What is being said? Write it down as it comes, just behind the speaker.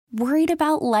Worried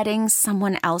about letting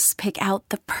someone else pick out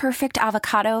the perfect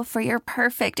avocado for your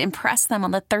perfect impress them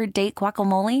on the third date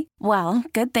guacamole? Well,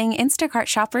 good thing Instacart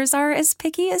shoppers are as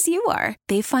picky as you are.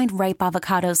 They find ripe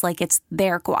avocados like it's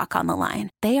their guac on the line.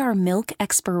 They are milk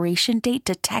expiration date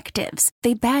detectives.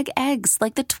 They bag eggs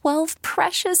like the 12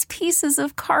 precious pieces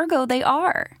of cargo they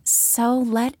are. So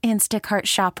let Instacart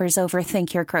shoppers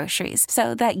overthink your groceries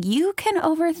so that you can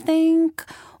overthink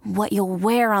what you'll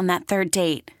wear on that third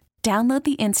date. Download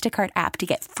the Instacart app to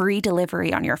get free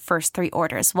delivery on your first 3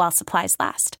 orders while supplies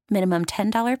last. Minimum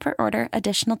 $10 per order.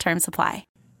 Additional terms apply.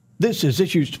 This is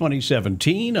Issues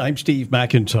 2017. I'm Steve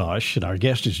McIntosh, and our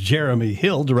guest is Jeremy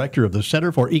Hill, Director of the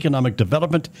Center for Economic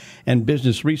Development and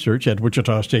Business Research at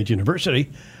Wichita State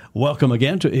University. Welcome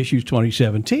again to Issues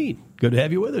 2017. Good to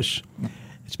have you with us.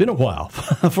 It's been a while.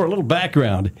 For a little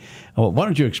background, why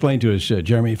don't you explain to us,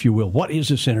 Jeremy, if you will, what is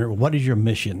the center? What is your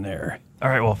mission there? All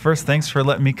right. Well, first, thanks for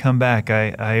letting me come back.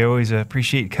 I always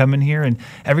appreciate coming here. And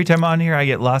every time I'm on here, I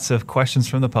get lots of questions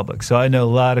from the public. So I know a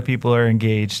lot of people are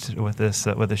engaged with this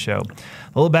with the show.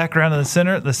 A little background on the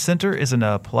center. The center is an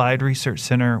applied research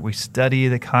center. We study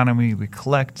the economy. We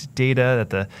collect data at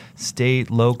the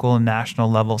state, local, and national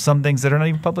level, some things that are not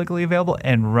even publicly available,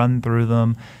 and run through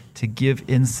them to give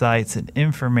insights and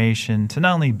information to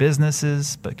not only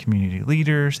businesses, but community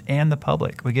leaders and the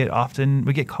public. We get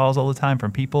calls all the time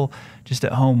from people just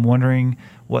at home wondering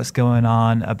what's going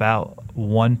on about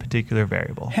one particular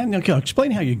variable. And okay,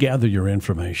 explain how you gather your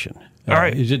information. All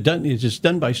right. Is this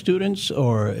done by students,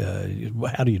 or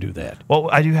how do you do that? Well,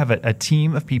 I do have a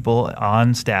team of people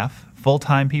on staff,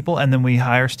 full-time people, and then we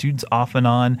hire students off and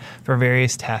on for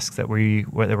various tasks that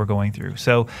we're going through.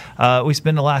 So we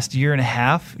spent the last year and a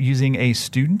half using a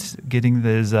student getting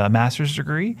his master's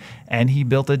degree, and he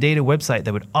built a data website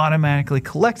that would automatically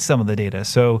collect some of the data.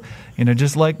 So,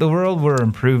 just like the world, we're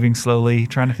improving slowly,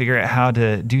 trying to figure out how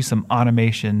to do some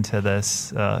automation to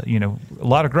this. A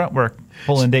lot of grunt work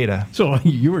pulling data. So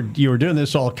you were doing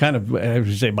this all kind of, I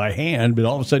would say, by hand, but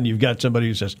all of a sudden you've got somebody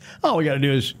who says, all we got to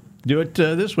do is do it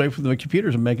this way for the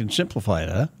computers and make it simplified,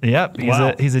 huh? Yep.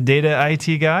 He's a data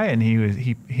IT guy, and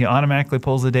he automatically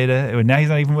pulls the data. Now he's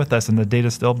not even with us, and the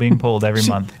data's still being pulled every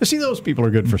month. See, those people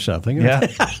are good for something. Yeah.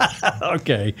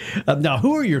 Okay. Now,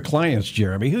 who are your clients,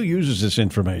 Jeremy? Who uses this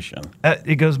information?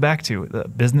 It goes back to the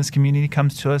business community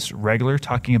comes to us regular,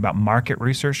 talking about market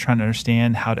research, trying to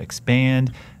understand how to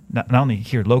expand, not only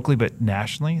here locally, but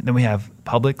nationally. Then we have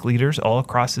public leaders all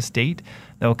across the state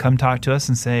that will come talk to us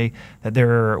and say that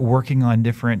they're working on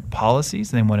different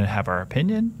policies and they want to have our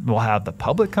opinion. We'll have the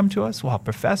public come to us. We'll have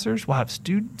professors. We'll have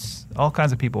students. All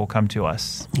kinds of people will come to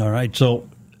us. All right. So,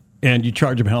 and you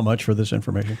charge them how much for this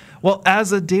information? Well,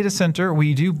 as a data center,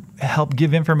 we do help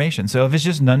give information. So if it's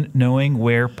just knowing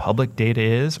where public data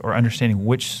is or understanding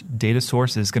which data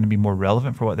source is going to be more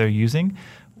relevant for what they're using,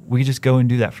 we just go and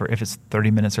do that for if it's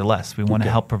 30 minutes or less. We want to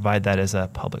help provide that as a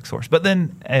public source. But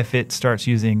then if it starts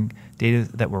using data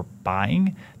that we're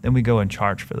buying, then we go and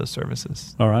charge for those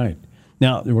services. All right.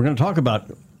 Now, we're going to talk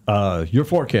about your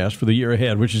forecast for the year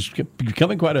ahead, which is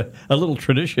becoming quite a little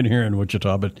tradition here in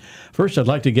Wichita. But first, I'd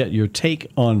like to get your take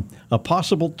on a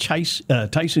possible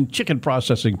Tyson chicken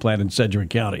processing plant in Sedgwick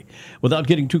County. Without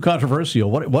getting too controversial,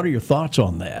 what are your thoughts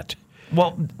on that?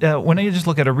 Well, when you just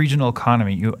look at a regional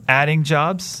economy, you adding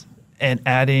jobs and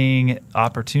adding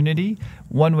opportunity,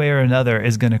 one way or another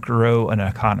is going to grow an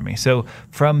economy. So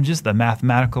from just the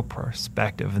mathematical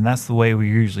perspective, and that's the way we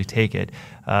usually take it,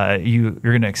 you're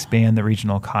going to expand the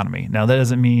regional economy. Now, that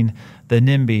doesn't mean the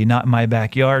NIMBY, not in my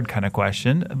backyard kind of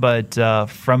question, but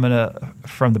from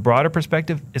the broader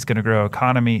perspective, it's going to grow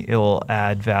economy. It will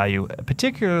add value,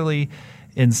 particularly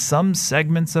in some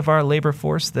segments of our labor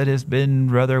force that has been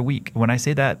rather weak. When I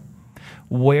say that,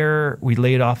 where we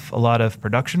laid off a lot of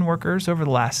production workers over the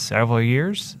last several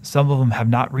years, some of them have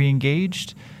not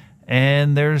reengaged,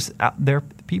 and there are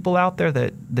people out there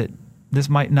that this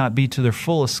might not be to their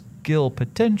fullest skill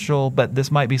potential, but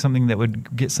this might be something that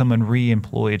would get someone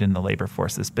re-employed in the labor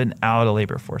force that's been out of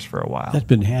labor force for a while. That's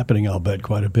been happening, I'll bet,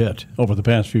 quite a bit over the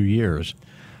past few years.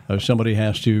 Somebody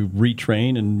has to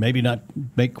retrain and maybe not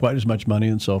make quite as much money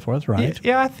and so forth, right?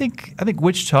 Yeah, I think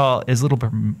Wichita is a little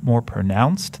bit more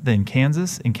pronounced than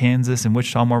Kansas, and Kansas and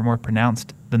Wichita are more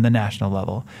pronounced than the national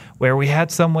level, where we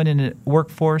had someone in a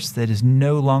workforce that is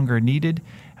no longer needed,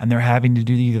 and they're having to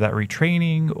do either that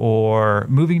retraining or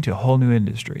moving to a whole new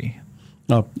industry.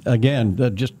 Now, again,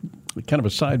 just kind of a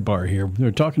sidebar here.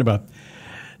 We're talking about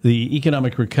the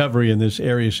economic recovery in this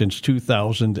area since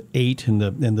 2008 in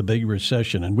the big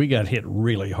recession, and we got hit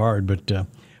really hard. But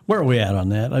Where are we at on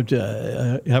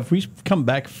that? Have we come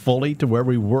back fully to where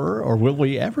we were, or will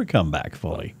we ever come back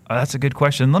fully? That's a good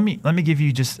question. Let me give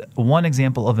you just one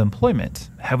example of employment.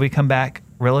 Have we come back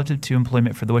relative to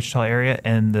employment for the Wichita area?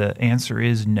 And the answer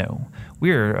is no.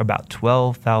 We are about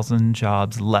 12,000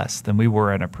 jobs less than we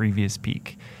were at a previous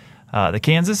peak. The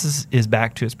Kansas is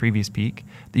back to its previous peak.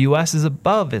 The U.S. is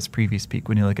above its previous peak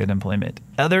when you look at employment.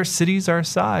 Other cities our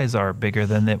size are bigger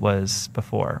than it was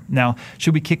before. Now,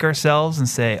 should we kick ourselves and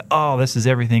say, oh, this is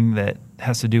everything that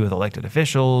has to do with elected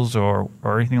officials or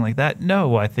anything like that?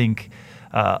 No, I think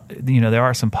there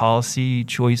are some policy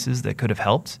choices that could have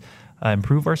helped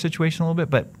improve our situation a little bit,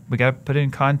 but we got to put it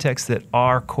in context that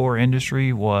our core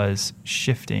industry was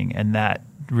shifting, and that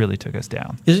really took us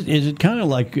down. Is it kind of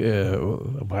like,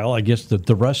 I guess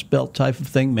the Rust Belt type of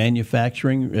thing,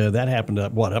 manufacturing? That happened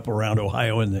up around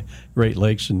Ohio and the Great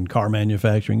Lakes and car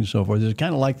manufacturing and so forth. Is it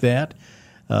kind of like that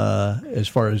as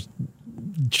far as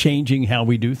changing how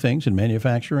we do things in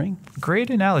manufacturing? Great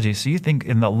analogy. So you think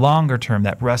in the longer term,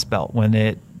 that Rust Belt,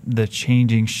 when the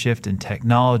changing shift in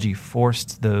technology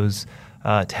forced those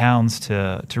towns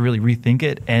to really rethink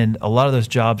it, and a lot of those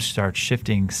jobs start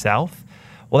shifting south.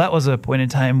 Well, that was a point in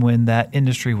time when that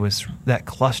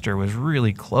cluster was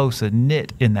really close and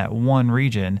knit in that one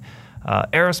region.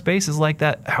 Aerospace is like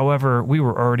that. However, we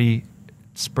were already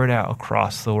spread out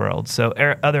across the world. So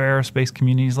other aerospace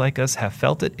communities like us have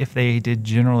felt it if they did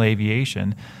general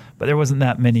aviation, but there wasn't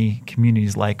that many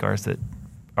communities like ours that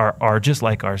are just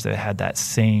like ours that had that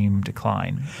same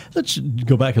decline. Let's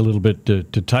go back a little bit to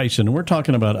Tyson.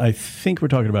 I think we're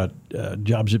talking about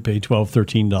jobs that pay $12,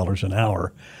 $13 an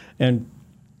hour.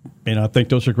 And I think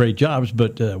those are great jobs,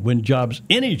 but when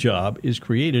any job is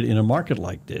created in a market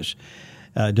like this,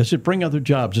 does it bring other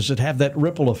jobs? Does it have that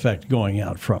ripple effect going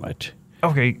out from it?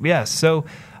 Okay, yeah. So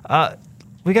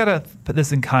we got to put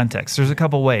this in context. There's a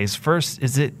couple ways. First,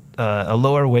 is it a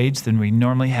lower wage than we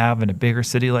normally have in a bigger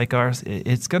city like ours?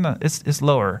 It's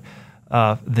lower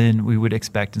than we would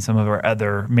expect in some of our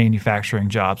other manufacturing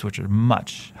jobs, which are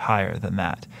much higher than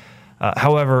that.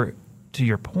 However, to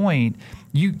your point,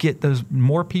 you get those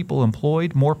more people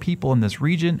employed, more people in this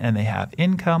region, and they have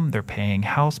income, they're paying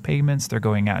house payments, they're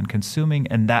going out and consuming,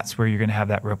 and that's where you're going to have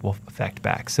that ripple effect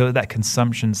back. So that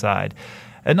consumption side.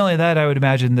 And not only that, I would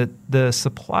imagine that the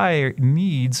supply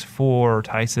needs for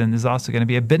Tyson is also going to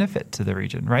be a benefit to the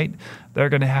region, right? They're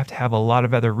going to have a lot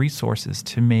of other resources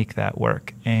to make that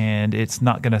work, and it's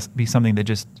not going to be something that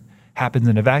just happens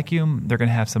in a vacuum. They're going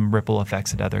to have some ripple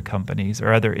effects at other companies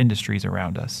or other industries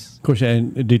around us. Of course,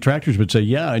 and detractors would say,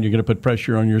 yeah, and you're going to put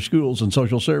pressure on your schools and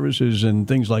social services and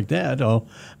things like that. Oh,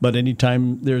 but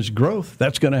anytime there's growth,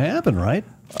 that's going to happen, right?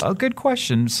 A good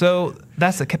question. So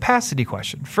that's a capacity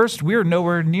question. First, we're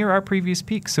nowhere near our previous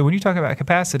peak. So when you talk about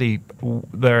capacity,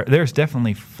 there's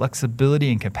definitely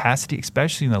flexibility and capacity,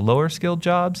 especially in the lower skilled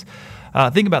jobs.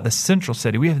 Think about the central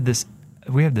city. We have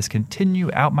this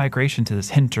continued out-migration to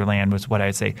this hinterland, was what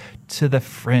I'd say, to the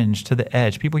fringe, to the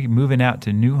edge. People keep moving out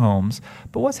to new homes.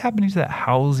 But what's happening to that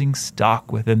housing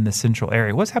stock within the central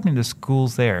area? What's happening to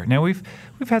schools there? Now, we've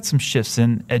had some shifts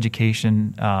in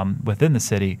education within the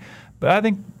city, but I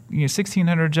think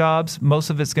 1,600 jobs,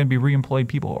 most of it's going to be reemployed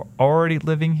people who are already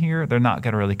living here. They're not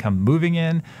going to really come moving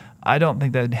in. I don't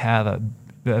think that would have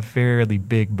a fairly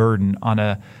big burden on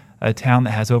a town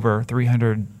that has over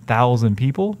 300,000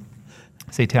 people.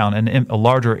 Say town, and a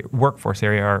larger workforce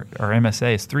area, our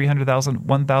MSA is 300,000,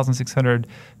 1,600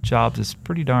 jobs is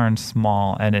pretty darn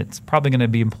small, and it's probably going to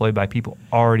be employed by people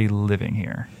already living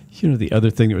here. The other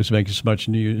thing that was making so much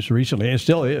news recently, and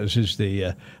still is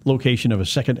the location of a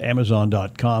second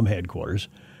Amazon.com headquarters.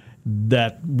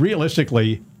 That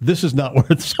realistically, this is not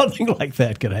where something like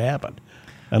that could happen.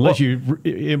 Unless you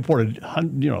imported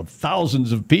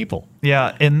thousands of people.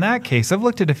 Yeah, in that case, I've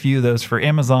looked at a few of those for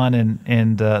Amazon,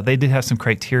 and they did have some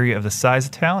criteria of the size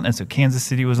of town, and so Kansas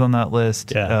City was on that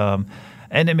list. Yeah.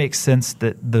 And it makes sense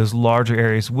that those larger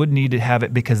areas would need to have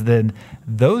it, because then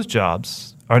those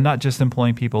jobs are not just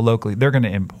employing people locally. They're going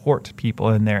to import people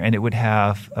in there, and it would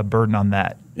have a burden on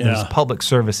that. Yeah. Those public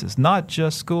services, not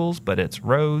just schools, but it's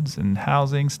roads and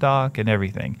housing stock and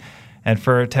everything. And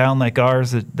for a town like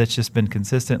ours that's just been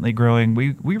consistently growing,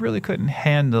 we really couldn't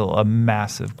handle a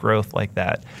massive growth like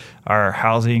that. Our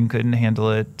housing couldn't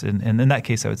handle it. And in that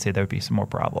case, I would say there would be some more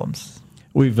problems.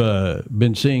 We've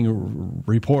been seeing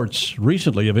reports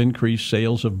recently of increased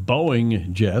sales of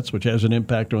Boeing jets, which has an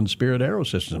impact on Spirit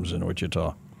Aerosystems in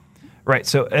Wichita. Right.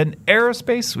 So in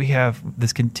aerospace, we have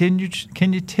this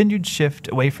continued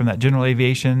shift away from that general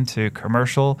aviation to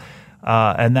commercial.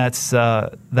 And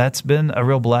that's been a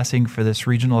real blessing for this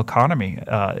regional economy.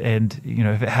 And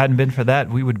if it hadn't been for that,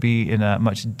 we would be in a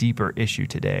much deeper issue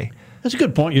today. That's a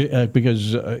good point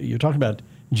because you're talking about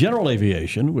general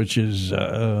aviation, which is,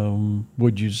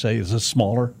 would you say, is the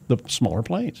smaller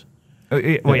planes?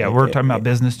 Well, yeah, we're talking about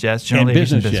business jets, general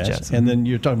aviation business jets. And then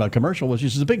you're talking about commercial, which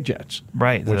is the big jets.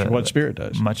 Right. Which is what Spirit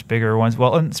does. Much bigger ones.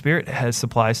 Well, and Spirit has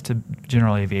supplies to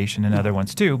general aviation and other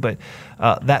ones too, but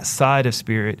that side of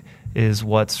Spirit is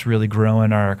what's really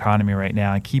growing our economy right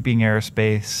now and keeping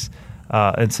aerospace.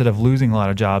 Instead of losing a lot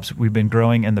of jobs, we've been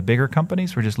growing in the bigger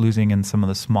companies. We're just losing in some of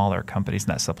the smaller companies in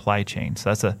that supply chain.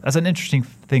 So that's an interesting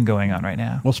thing going on right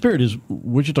now. Well, Spirit is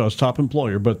Wichita's top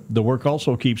employer, but the work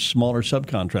also keeps smaller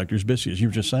subcontractors busy, as you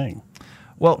were just saying.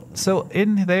 Well, so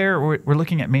in there, we're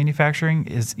looking at manufacturing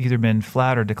is either been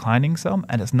flat or declining some,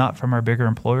 and it's not from our bigger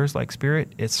employers like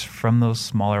Spirit. It's from those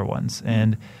smaller ones.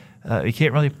 And you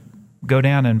can't really go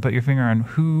down and put your finger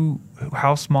on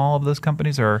how small of those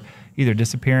companies are either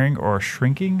disappearing or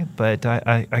shrinking, but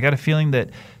I got a feeling that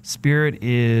Spirit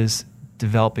is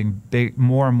developing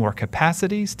more and more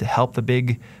capacities to help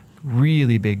the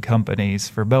really big companies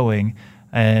for Boeing,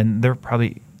 and they're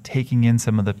probably taking in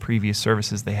some of the previous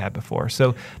services they had before.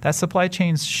 So that supply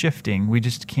chain's shifting. We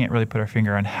just can't really put our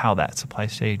finger on how that supply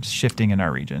chain's shifting in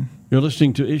our region. You're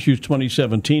listening to Issues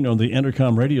 2017 on the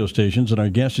Entercom radio stations, and our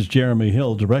guest is Jeremy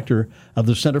Hill, director of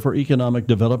the Center for Economic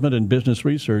Development and Business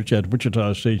Research at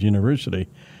Wichita State University.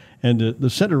 And the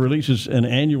center releases an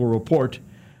annual report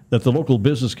that the local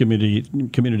business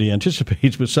community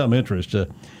anticipates with some interest.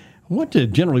 What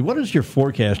does your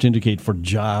forecast indicate for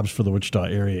jobs for the Wichita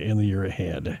area in the year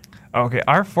ahead? Okay,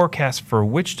 our forecast for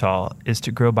Wichita is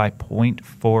to grow by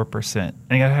 0.4%. And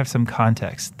you got to have some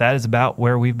context. That is about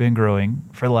where we've been growing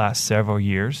for the last several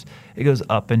years. It goes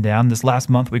up and down. This last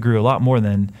month we grew a lot more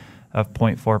than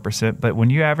 0.4%. But when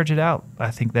you average it out,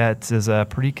 I think that is a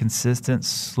pretty consistent,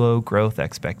 slow growth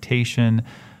expectation.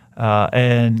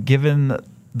 And given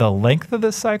the length of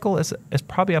this cycle is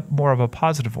probably more of a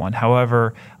positive one.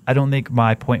 However, I don't think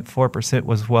my 0.4%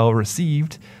 was well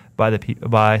received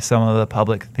by some of the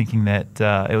public, thinking that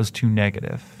it was too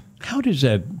negative. How does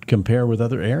that compare with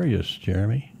other areas,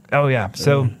 Jeremy? Oh, yeah.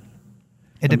 So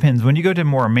it depends. When you go to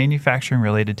more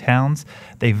manufacturing-related towns,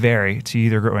 they vary to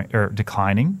either growing or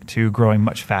declining to growing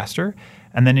much faster.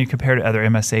 And then you compare to other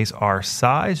MSAs our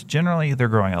size, generally they're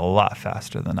growing a lot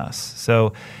faster than us.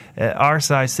 So our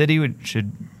size city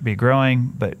should be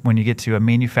growing, but when you get to a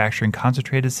manufacturing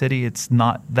concentrated city, it's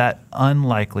not that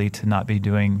unlikely to not be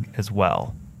doing as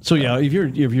well. So yeah, if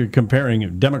you're comparing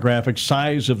demographic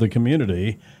size of the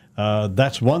community,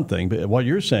 that's one thing. But what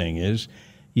you're saying is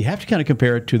you have to kind of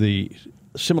compare it to the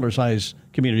similar size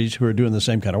communities who are doing the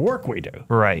same kind of work we do.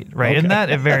 Right. Okay. And that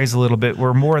it varies a little bit.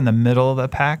 We're more in the middle of the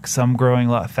pack, some growing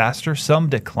a lot faster, some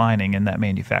declining in that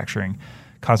manufacturing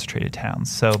concentrated towns.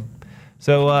 So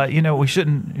we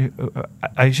shouldn't,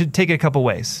 I should take it a couple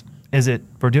ways.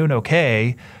 We're doing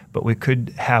okay, but we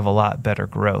could have a lot better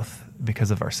growth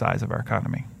because of our size of our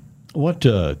economy. What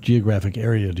geographic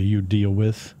area do you deal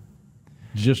with?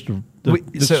 Just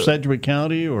Sedgwick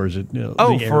County, or is it?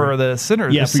 For the center.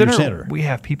 Yeah, for your center. We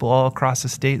have people all across the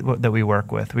state that we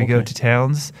work with. We go to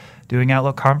towns doing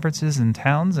outlook conferences in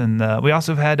towns, and we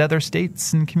also have had other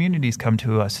states and communities come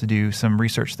to us to do some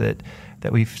research that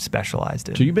we've specialized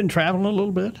in. So you've been traveling a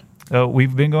little bit?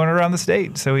 We've been going around the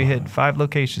state, so we hit 5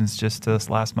 locations just this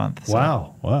last month. So.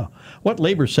 Wow. What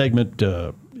labor segment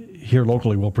here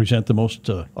locally will present the most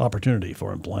opportunity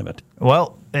for employment?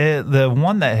 Well, the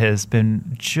one that has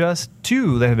been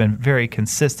two that have been very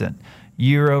consistent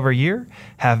year over year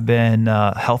have been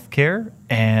healthcare,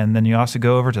 and then you also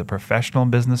go over to professional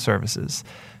and business services.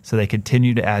 So they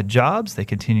continue to add jobs, they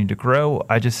continue to grow.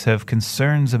 I just have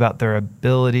concerns about their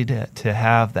ability to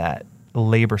have that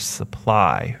labor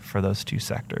supply for those two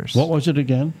sectors. What was it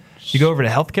again? You go over to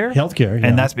healthcare. Healthcare, yeah.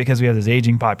 And that's because we have this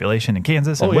aging population in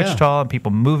Kansas and Wichita, and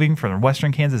people moving from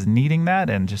western Kansas needing that,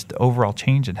 and just overall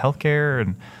change in healthcare.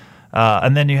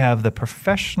 And then you have the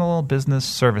professional business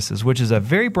services, which is a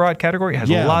very broad category. It has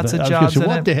lots of jobs in it.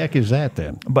 What the heck is that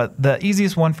then? But the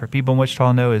easiest one for people in Wichita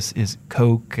to know is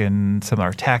Coke and some of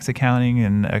our tax accounting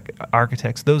and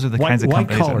architects. Those are the kinds of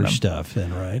companies. White-collar stuff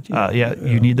then, right?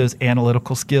 You need those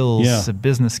analytical skills,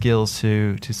 business skills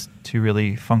to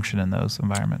really function in those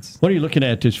environments. What are you looking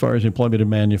at as far as employment in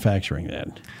manufacturing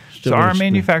then? So our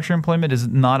manufacturing employment is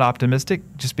not optimistic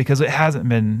just because it hasn't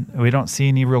been. We don't see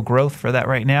any real growth for that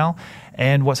right now.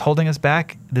 And what's holding us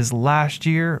back this last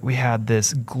year, we had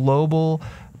this global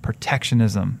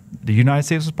protectionism. The United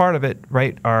States was part of it,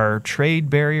 right? Our trade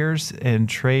barriers and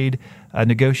trade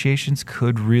negotiations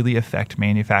could really affect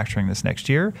manufacturing this next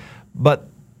year. But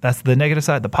that's the negative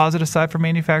side. The positive side for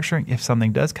manufacturing, if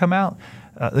something does come out,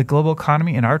 the global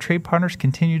economy and our trade partners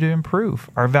continue to improve.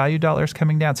 Our value dollar is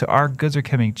coming down, so our goods are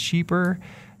coming cheaper.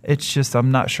 It's just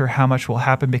I'm not sure how much will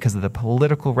happen because of the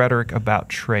political rhetoric about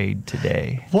trade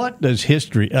today. What does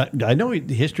history I know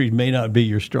history may not be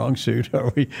your strong suit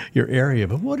or your area,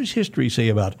 but what does history say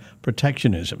about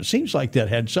protectionism? It seems like that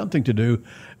had something to do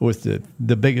with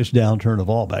the biggest downturn of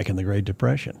all back in the Great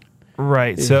Depression.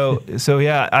 Right. So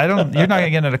yeah, you're not going to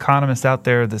get an economist out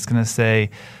there that's going to say,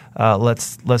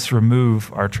 let's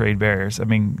remove our trade barriers. I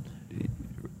mean,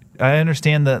 I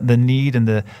understand the need and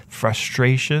the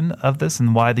frustration of this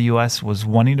and why the U.S. was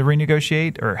wanting to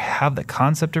renegotiate or have the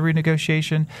concept of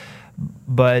renegotiation.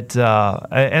 But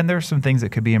and there's some things that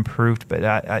could be improved.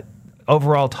 But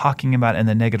overall, talking about it in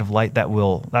the negative light, that's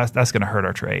going to hurt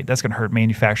our trade. That's going to hurt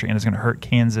manufacturing, and it's going to hurt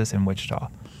Kansas and Wichita.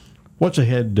 What's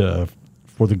ahead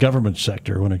for the government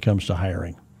sector when it comes to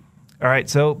hiring? All right,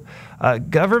 so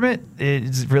government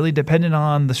is really dependent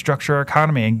on the structure of our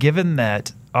economy. And given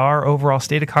that our overall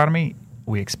state economy,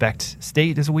 we expect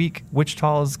state is weak,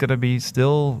 Wichita is going to be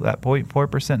still at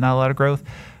 0.4%, not a lot of growth.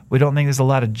 We don't think there's a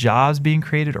lot of jobs being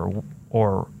created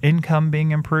or income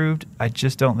being improved. I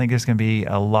just don't think there's going to be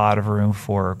a lot of room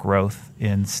for growth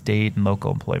in state and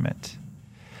local employment.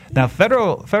 Now,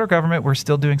 federal government, we're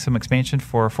still doing some expansion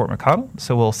for Fort McConnell,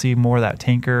 so we'll see more of that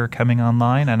tanker coming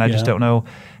online, and I just don't know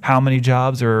how many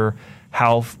jobs or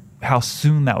how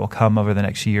soon that will come over the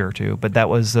next year or two. But that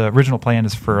was the original plan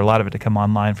is for a lot of it to come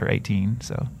online for 18.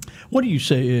 So, what do you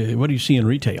say? What do you see in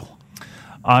retail?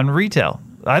 On retail,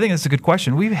 I think that's a good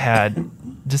question. We've had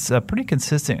just a pretty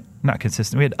not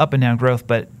consistent. We had up and down growth,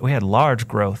 but we had large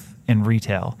growth in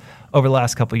retail over the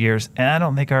last couple of years, and I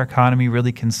don't think our economy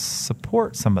really can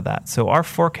support some of that. So our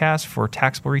forecast for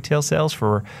taxable retail sales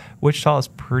for Wichita is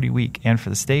pretty weak, and for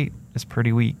the state is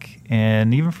pretty weak.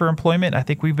 And even for employment, I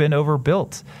think we've been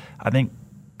overbuilt. I think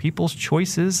people's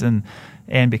choices and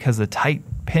because of the tight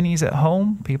pennies at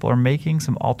home, people are making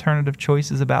some alternative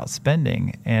choices about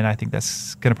spending, and I think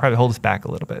that's going to probably hold us back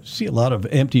a little bit. See a lot of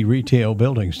empty retail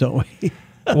buildings, don't we?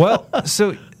 Well,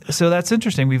 so that's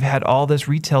interesting. We've had all this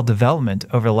retail development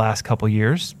over the last couple of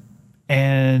years,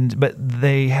 but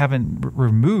they haven't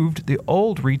removed the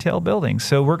old retail buildings.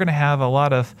 So we're going to have a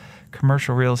lot of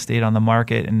commercial real estate on the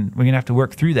market, and we're going to have to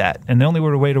work through that. And the only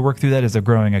way to work through that is a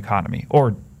growing economy,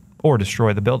 or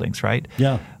destroy the buildings, right?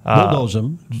 Yeah, bulldoze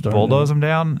them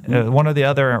down, one or the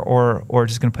other, or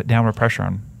just going to put downward pressure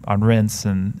on rents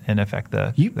and affect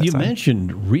the. You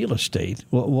mentioned real estate.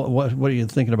 What are you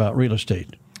thinking about real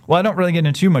estate? Well, I don't really get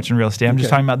into too much in real estate. I'm just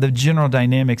talking about the general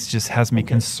dynamics. Just has me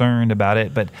concerned about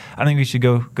it. But I think we should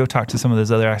go talk to some of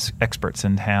those other experts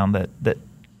in town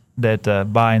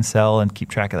that buy and sell and keep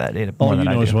track of that data more than I do.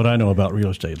 All you know is what I know about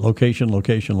real estate: location,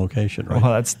 right?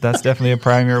 Well, that's definitely a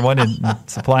primary one in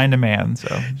supply and demand.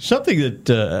 So something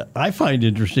that I find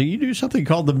interesting: you do something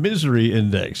called the misery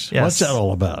index. Yes. What's that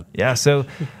all about? Yeah. So.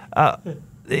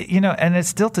 And it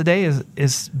still today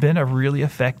is been a really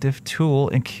effective tool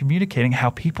in communicating how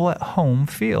people at home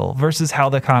feel versus how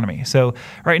the economy. So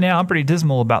right now I'm pretty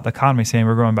dismal about the economy saying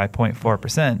we're growing by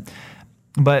 0.4%.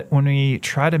 But when we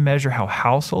try to measure how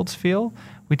households feel,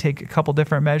 we take a couple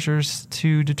different measures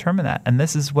to determine that. And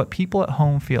this is what people at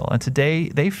home feel. And today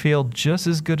they feel just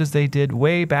as good as they did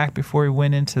way back before we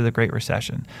went into the Great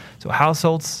Recession. So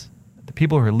households, the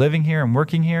people who are living here and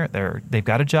working here, they've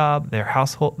got a job, their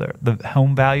household, the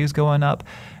home value's going up,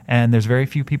 and there's very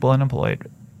few people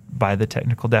unemployed by the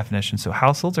technical definition. So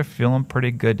households are feeling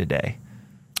pretty good today.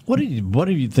 What do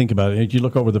you think about it? As you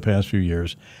look over the past few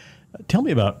years, tell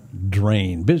me about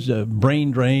brain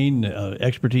drain,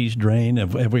 expertise drain.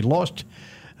 Have we lost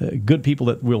good people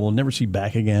that we'll never see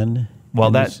back again? Well,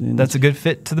 that's a good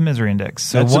fit to the misery index.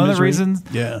 So one of the reasons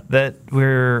that we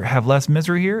have less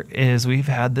misery here is we've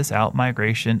had this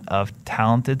out-migration of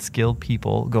talented, skilled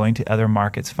people going to other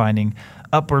markets, finding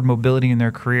upward mobility in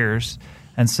their careers.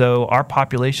 And so our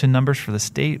population numbers for the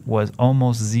state was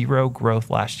almost zero growth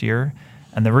last year.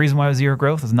 And the reason why it was zero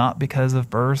growth is not because of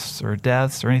births or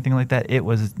deaths or anything like that. It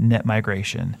was net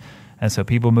migration. And so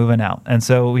people moving out. And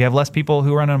so we have less people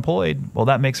who are unemployed. Well,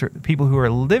 that makes people who are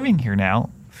living here now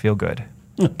feel good.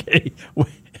 Okay.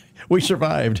 We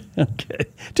survived. Okay.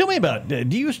 Tell me about,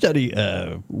 do you study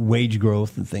wage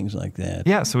growth and things like that?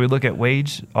 Yeah, so we look at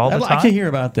wage all the time. I can hear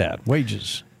about that,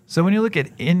 wages. So when you look at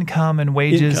income and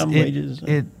wages,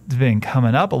 it's been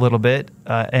coming up a little bit,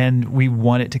 and we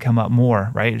want it to come up more,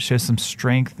 right? It shows some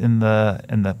strength in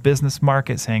the business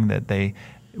market, saying that they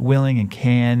willing and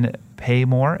can pay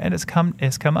more, and it's come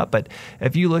up. But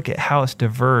if you look at how it's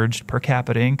diverged per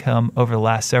capita income over the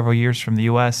last several years from the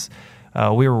U.S.,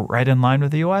 we were right in line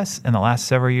with the U.S. In the last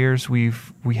several years, we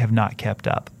have not kept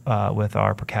up with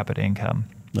our per capita income.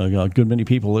 A good many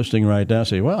people listening right now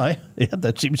say, well,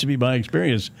 that seems to be my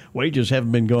experience. Wages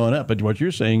haven't been going up. But what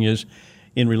you're saying is,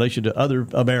 in relation to other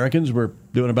Americans, we're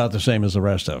doing about the same as the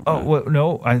rest of them. Oh, well,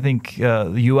 no, I think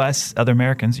the U.S., other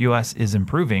Americans, U.S. is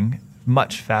improving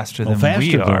much faster than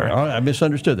we are. I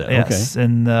misunderstood that. Yes, okay.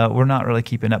 And we're not really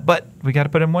keeping up. But we got to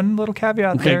put in one little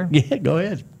caveat there. Yeah, go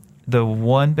ahead. The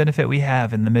one benefit we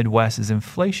have in the Midwest is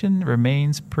inflation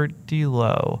remains pretty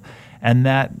low. And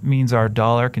that means our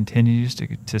dollar continues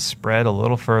to spread a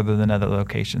little further than other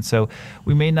locations. So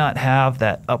we may not have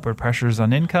that upward pressures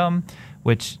on income,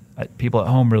 which people at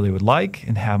home really would like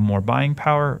and have more buying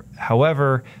power.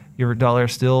 However, your dollar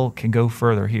still can go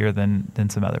further here than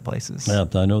some other places. Yeah,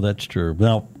 I know that's true.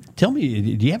 Now, tell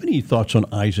me, do you have any thoughts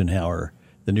on Eisenhower,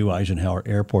 the new Eisenhower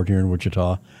Airport here in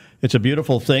Wichita? It's a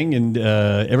beautiful thing, and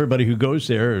everybody who goes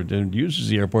there and uses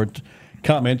the airport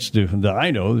comments that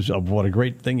I know of what a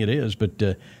great thing it is. But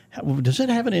does it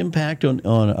have an impact on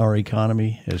our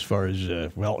economy as far as,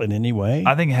 in any way?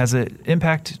 I think it has an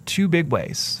impact two big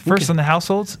ways. First, on the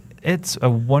households, it's a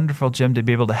wonderful gem to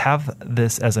be able to have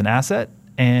this as an asset.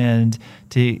 And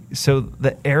so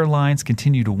the airlines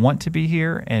continue to want to be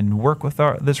here and work with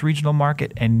this regional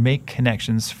market and make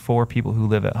connections for people who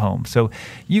live at home. So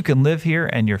you can live here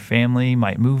and your family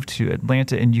might move to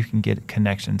Atlanta and you can get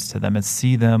connections to them and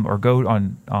see them or go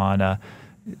on a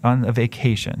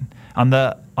vacation. On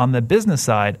the business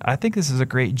side, I think this is a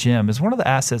great gem. It's one of the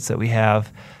assets that we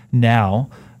have now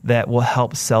that will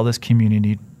help sell this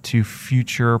community to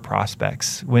future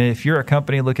prospects. If you're a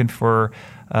company looking for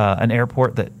an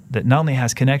airport that not only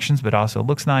has connections but also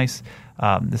looks nice,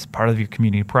 this is part of your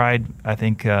community pride. I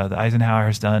think the Eisenhower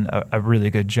has done a really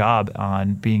good job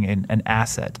on being an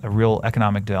asset, a real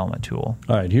economic development tool.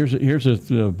 All right, here's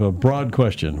a broad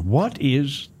question. What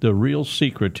is the real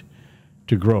secret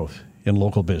to growth in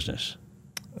local business?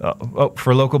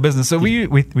 For local business. So we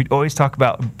always talk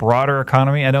about broader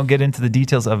economy. I don't get into the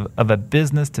details of a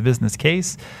business-to-business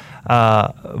case.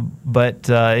 But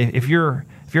if you're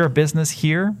a business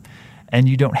here and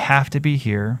you don't have to be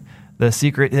here, the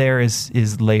secret there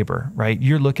is labor, right?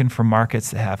 You're looking for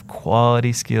markets that have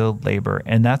quality skilled labor,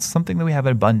 and that's something that we have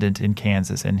abundant in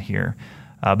Kansas and here.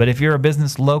 But if you're a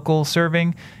business local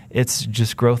serving, it's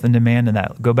just growth and demand, and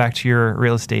that go back to your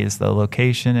real estate is the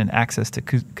location and access to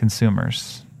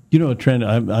consumers. You know, a trend,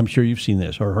 I'm sure you've seen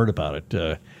this or heard about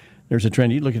it. There's a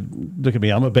trend. You look at me.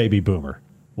 I'm a baby boomer.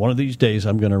 One of these days,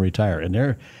 I'm going to retire, and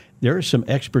there is some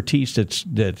expertise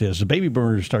that as the baby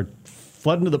boomers start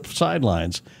flooding to the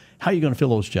sidelines, how are you going to fill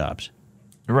those jobs?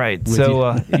 Right.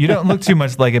 So you don't look too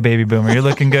much like a baby boomer. You're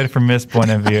looking good from this point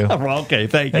of view. Okay,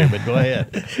 thank you. But go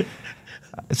ahead.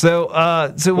 So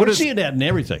we're seeing that in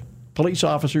everything: police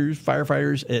officers,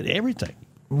 firefighters, and everything.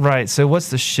 Right. So what's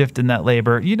the shift in that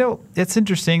labor? You know, it's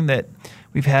interesting that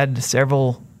we've had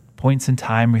several points in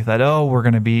time we thought, we're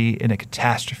going to be in a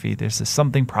catastrophe. There's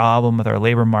something problem with our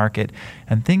labor market,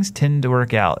 and things tend to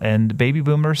work out. And baby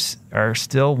boomers are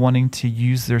still wanting to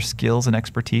use their skills and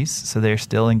expertise, so they're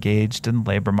still engaged in the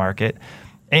labor market.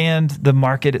 And the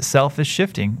market itself is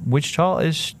shifting. Wichita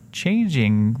is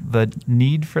changing the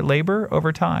need for labor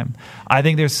over time. I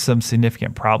think there's some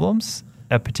significant problems,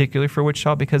 particularly for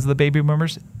Wichita, because of the baby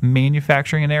boomers.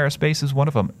 Manufacturing and aerospace is one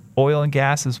of them. Oil and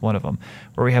gas is one of them,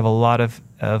 where we have a lot of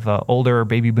older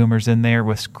baby boomers in there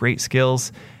with great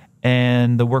skills,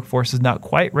 and the workforce is not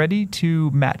quite ready to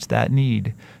match that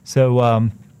need. So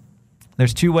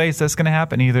there's two ways that's going to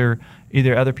happen. Either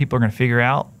other people are going to figure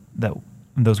out that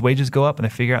those wages go up and they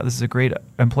figure out this is a great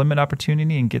employment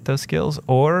opportunity and get those skills,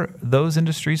 or those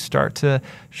industries start to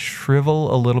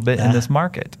shrivel a little bit in this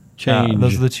market.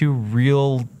 Those are the two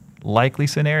real likely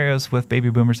scenarios with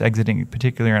baby boomers exiting,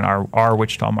 particularly in our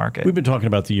Wichita market. We've been talking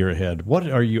about the year ahead. What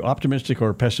are you optimistic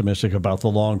or pessimistic about the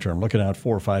long term, looking out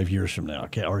 4 or 5 years from now?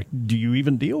 Or do you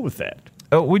even deal with that?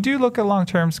 Oh, we do look at long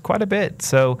terms quite a bit.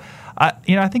 So, I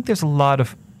think there's a lot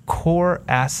of core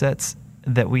assets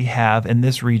that we have in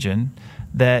this region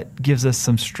that gives us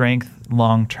some strength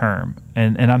long term.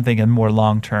 And I'm thinking more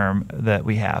long term that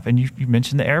we have. And you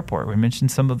mentioned the airport. We mentioned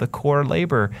some of the core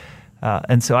labor.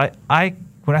 And so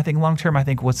when I think long term, I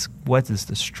think what is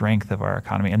the strength of our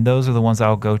economy, and those are the ones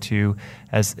I'll go to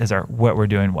as what we're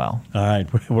doing well. All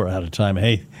right, we're out of time.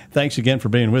 Hey, thanks again for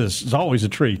being with us. It's always a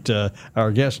treat.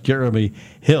 Our guest, Jeremy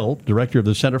Hill, director of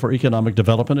the Center for Economic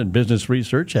Development and Business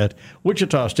Research at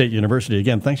Wichita State University.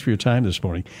 Again, thanks for your time this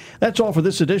morning. That's all for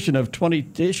this edition of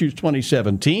Issues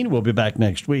 2017. We'll be back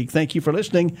next week. Thank you for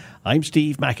listening. I'm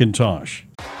Steve McIntosh.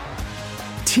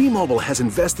 T-Mobile has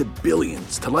invested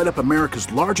billions to light up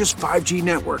America's largest 5G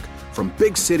network, from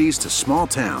big cities to small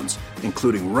towns,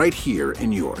 including right here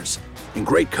in yours. And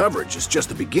great coverage is just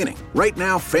the beginning. Right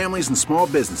now, families and small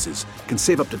businesses can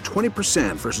save up to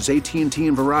 20% versus AT&T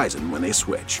and Verizon when they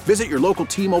switch. Visit your local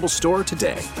T-Mobile store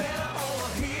today.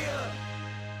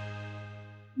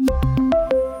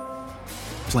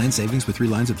 Plan savings with 3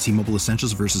 lines of T-Mobile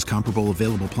Essentials versus comparable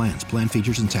available plans. Plan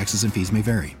features and taxes and fees may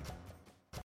vary.